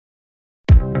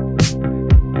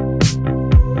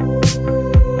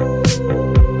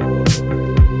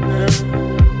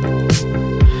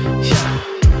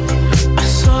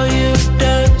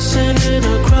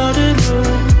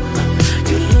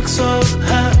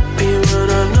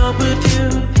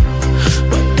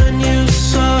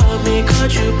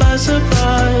caught you by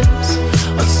surprise.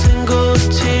 A single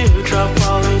teardrop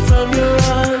falling from your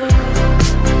eye.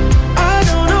 I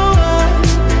don't know why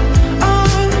I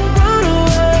run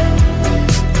away.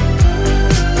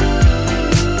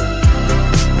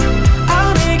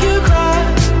 I'll make you cry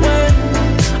when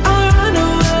I run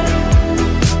away.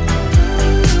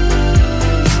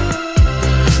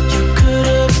 You could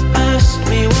have asked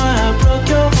me why I broke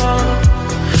your heart.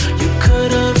 You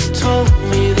could have told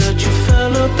me that you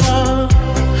fell apart,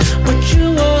 but you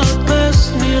walked past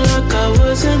me like I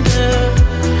wasn't there,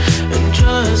 and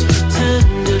just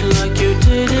pretended like you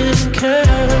didn't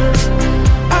care.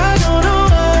 I don't know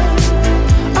why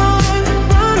I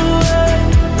run away.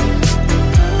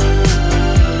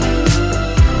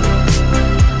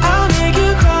 I'll make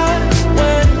you cry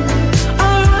when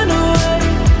I run away.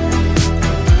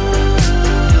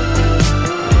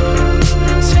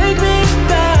 Take me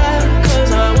back,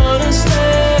 'cause I wanna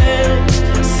stay.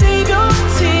 Save your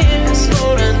tears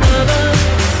for another.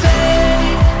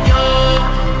 Save your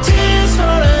tears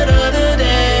for another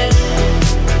day.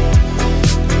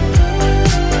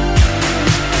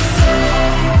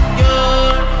 Save your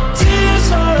tears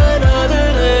for another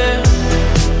day.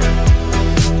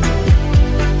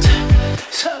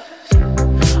 So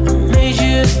I made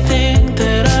you think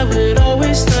that I would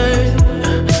always stay.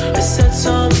 I said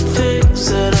some things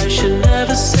that I should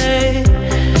never say.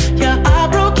 Yeah, I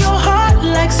broke your heart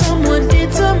like someone did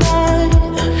to mine,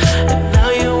 and now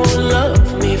you won't love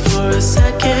me for a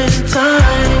second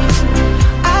time.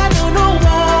 I don't know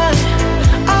why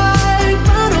I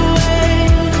run away.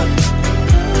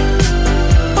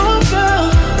 Oh girl,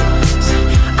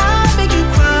 I make you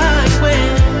cry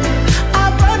when I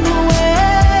run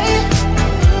away.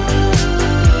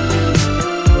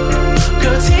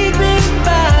 Girl, take me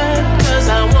back, 'cause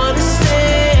I wanna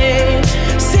stay.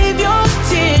 Save your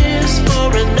tears for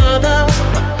another.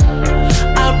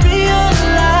 I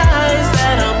realize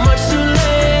that I'm much too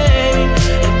late,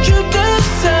 and you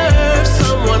deserve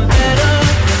someone better.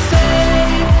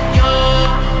 Save your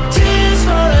tears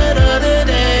for another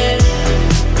day.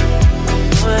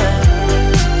 Well,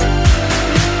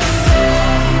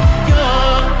 save your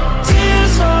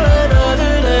tears for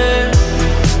another day.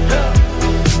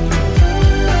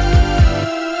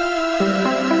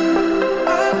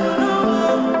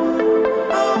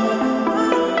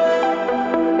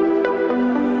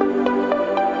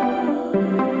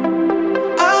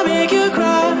 I'll make you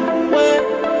cry when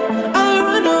I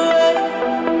run away.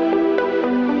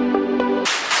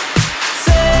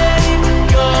 Save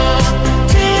your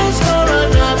tears for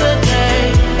another day.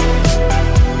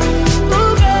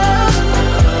 Ooh, girl,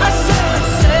 I said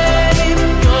save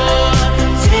your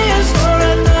tears for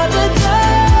another day.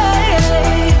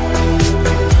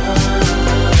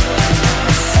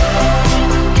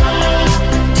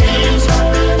 Tears for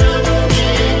another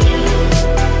day.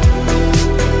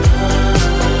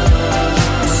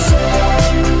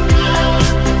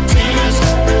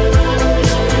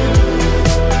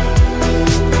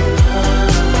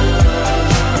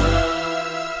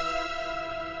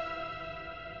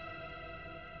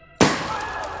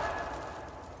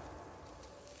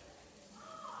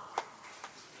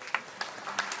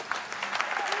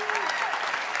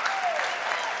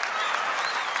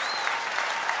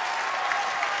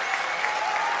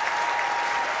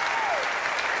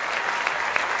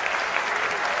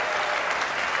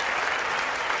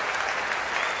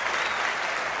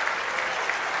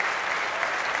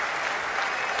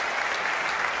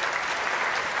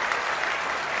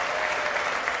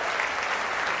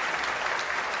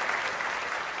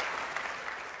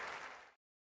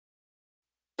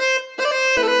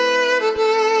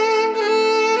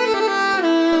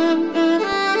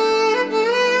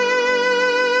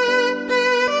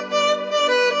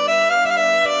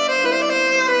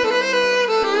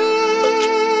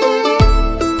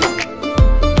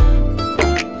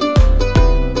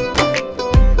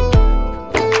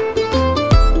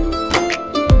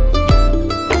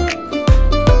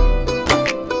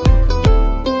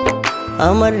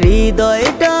 আমার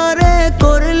হৃদয়টারে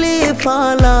করলি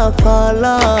ফালা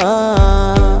ফালা,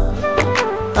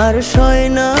 আর সয়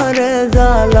না রে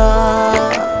জ্বালা।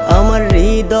 আমার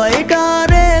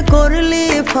হৃদয়টারে করলি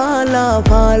ফালা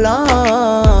ফালা,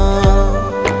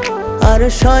 আর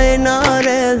সয় না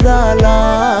রে জ্বালা।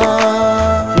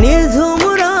 নিঝুম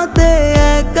রাতে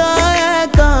একা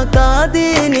একা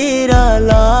কাঁদি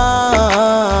নিরালা,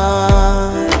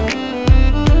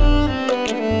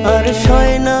 আর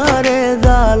সয় না রে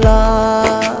জ্বালা।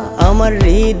 আমার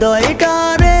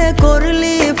হৃদয়টারে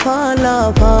করলি ফালা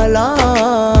ফালা,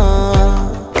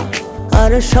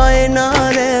 আর সয় না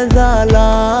রে জ্বালা।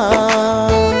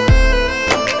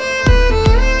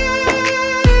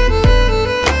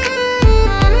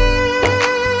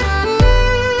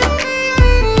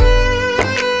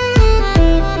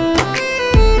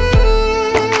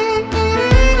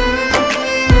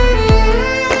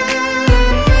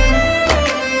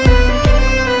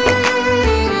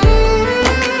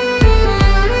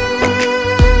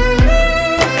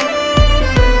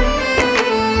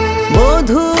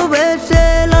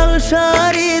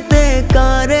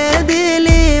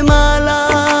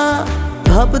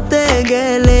 ভাবতে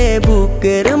গেলে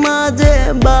বুকের মাঝে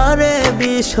বারে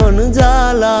ভীষণ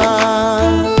জ্বালা।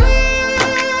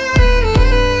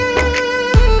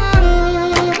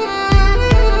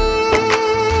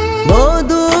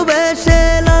 বধূ বেশে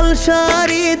লাল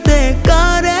শাড়িতে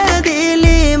কারে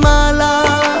দিলি মালা,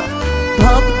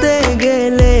 ভাবতে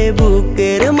গেলে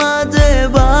বুকের মাঝে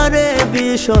বারে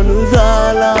ভীষণ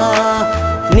জ্বালা।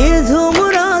 নিঝুম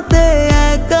রাতে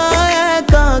একা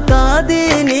একা কাঁদি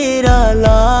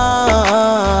নিরালা,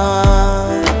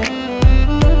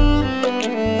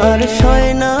 আর সয়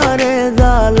না রে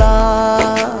জ্বালা।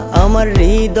 আমার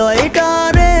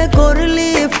হৃদয়টারে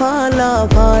করলি ফালা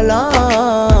ফালা,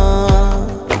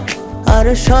 আর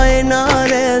সয় না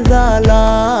রে জ্বালা।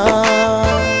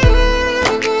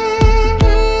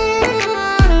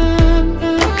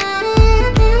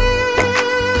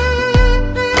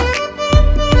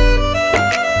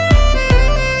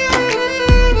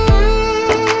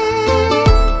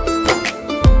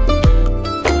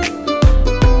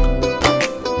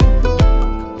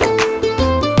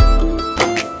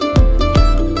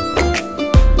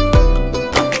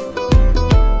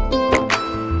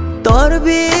 তোর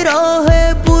বিরহে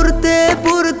পুরতে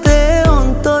পুরতে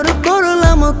অন্তর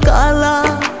করলাম কালা,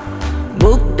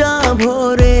 বুকটা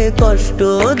ভরে কষ্ট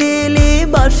দিলি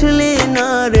বাসলি না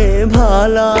রে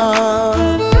ভালা।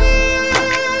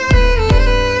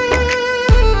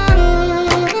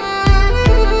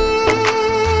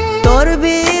 তোর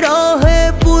বিরহে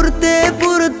পুরতে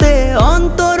পুরতে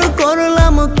অন্তর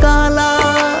করলাম কালা,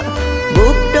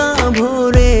 বুকটা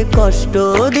ভরে কষ্ট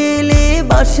দিলি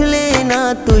বাসলি না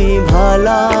তুই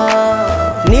ভালা।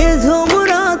 নিঝুম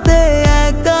রাতে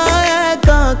একা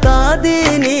একা কাঁদি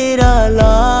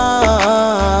নিরালা,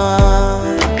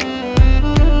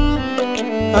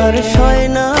 আর সয়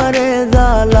না রে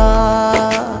জ্বালা।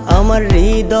 আমার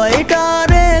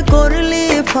হৃদয়টারে করলি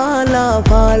ফালা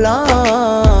ফালা,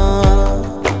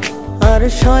 আর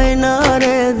সয় না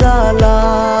রে জ্বালা।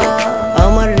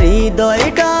 আমার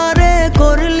হৃদয়টারে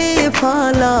করলি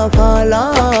ফালা ফালা,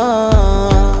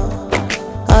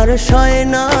 আর সয়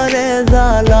না রে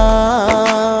জ্বালা।